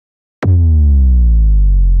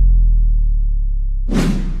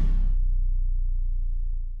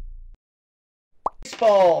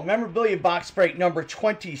Baseball memorabilia box break number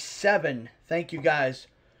 27. Thank you guys.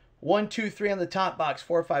 1, 2, 3 on the top box,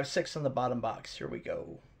 4, 5, 6 on the bottom box. Here we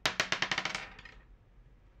go.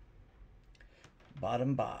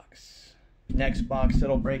 Bottom box. Next box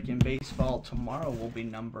that'll break in baseball tomorrow will be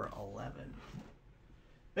number 11.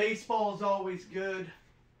 Baseball is always good.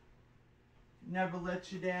 Never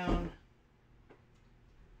lets you down.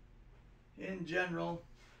 In general.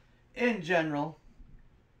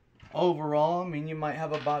 Overall, I mean, you might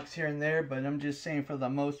have a box here and there, but I'm just saying for the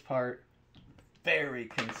most part, very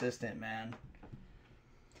consistent, man.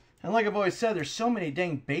 And like I've always said, there's so many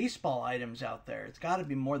dang baseball items out there. It's got to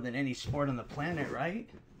be more than any sport on the planet, right?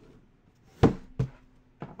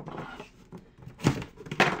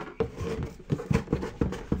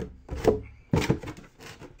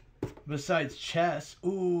 Besides chess.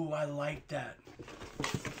 Ooh, I like that.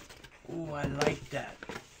 Ooh, I like that.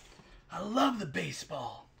 I love the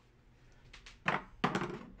baseball.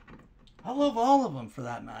 I love all of them for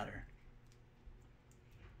that matter.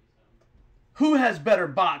 Who has better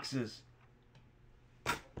boxes?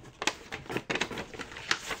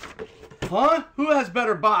 Huh? Who has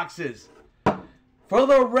better boxes? For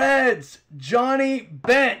the Reds, Johnny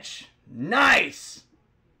Bench. Nice.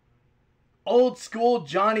 Old school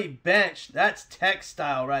Johnny Bench. That's Tex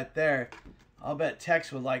style right there. I'll bet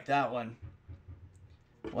Tex would like that one.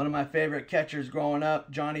 One of my favorite catchers growing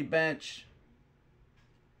up, Johnny Bench.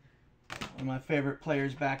 One of my favorite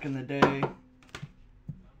players back in the day.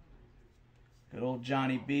 Good old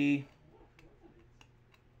Johnny B.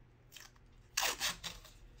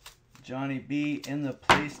 Johnny B in the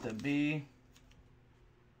place to be.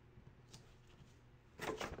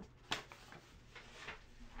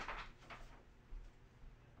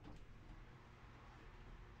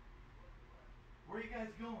 Where are you guys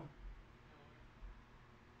going?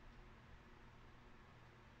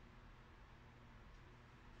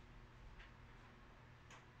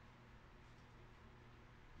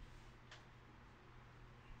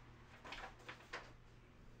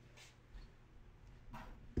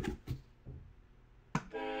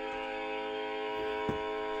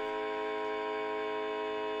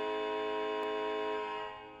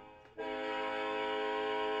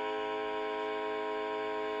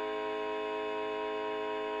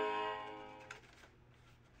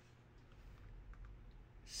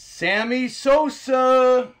 Sammy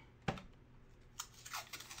Sosa.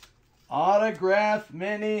 Autograph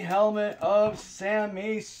mini helmet of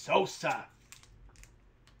Sammy Sosa.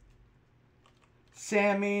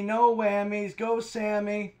 Sammy, no whammies. Go,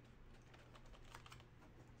 Sammy.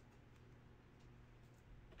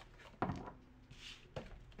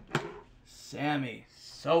 Sammy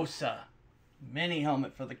Sosa. Mini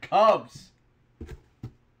helmet for the Cubs.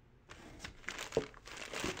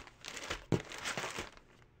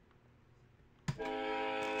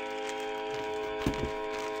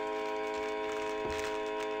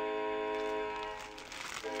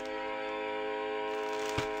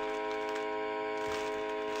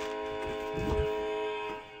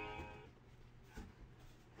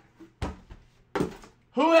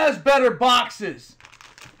 Who has better boxes?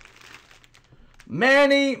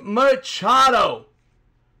 Manny Machado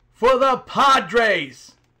for the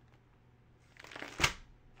Padres.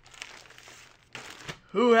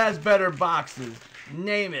 Who has better boxes?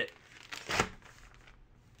 Name it.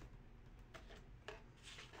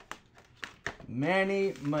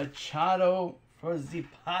 Manny Machado for the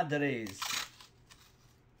Padres.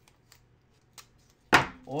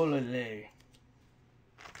 Olele.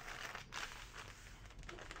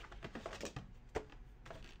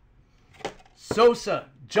 Sosa,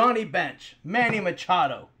 Johnny Bench, Manny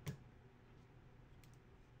Machado.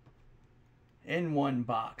 In one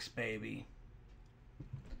box, baby.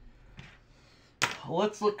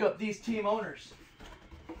 Let's look up these team owners.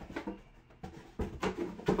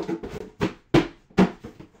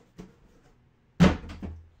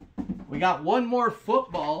 We got one more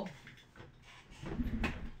football.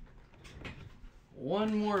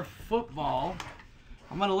 One more football.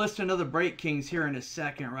 I'm going to list another Break Kings here in a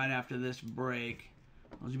second, right after this break.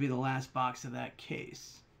 Those will be the last box of that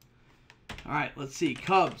case. All right, let's see.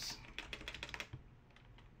 Cubs.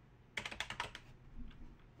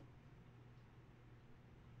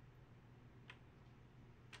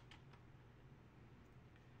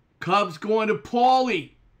 Cubs going to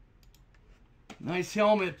Paulie. Nice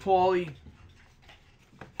helmet, Paulie.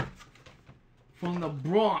 From the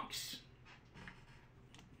Bronx.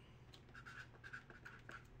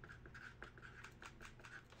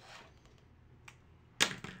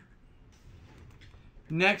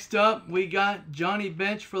 Next up, we got Johnny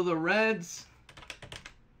Bench for the Reds.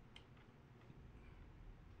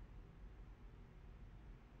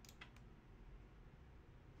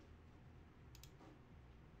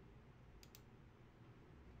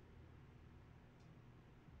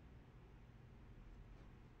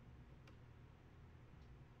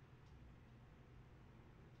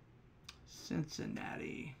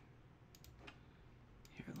 Cincinnati.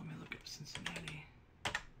 Here, let me look up Cincinnati.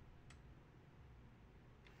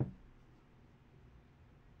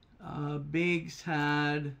 Biggs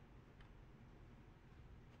had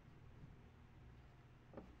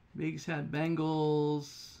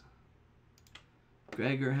Bengals.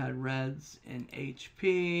 Gregor had Reds and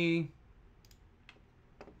HP.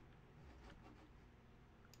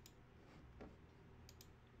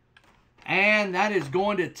 And that is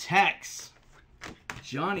going to Tex.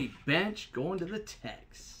 Johnny Bench going to the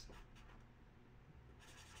Tex.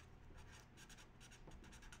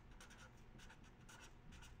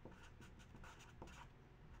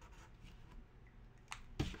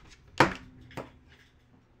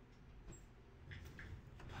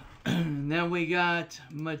 And then we got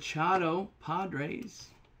Machado, Padres.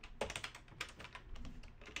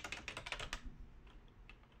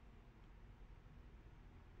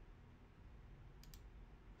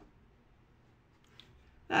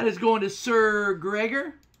 That is going to Sir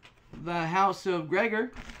Gregor, the House of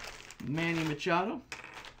Gregor, Manny Machado.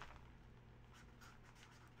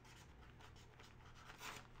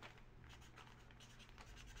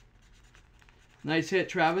 Nice hit,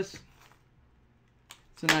 Travis.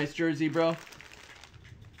 It's a nice jersey, bro.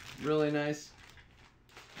 Really nice.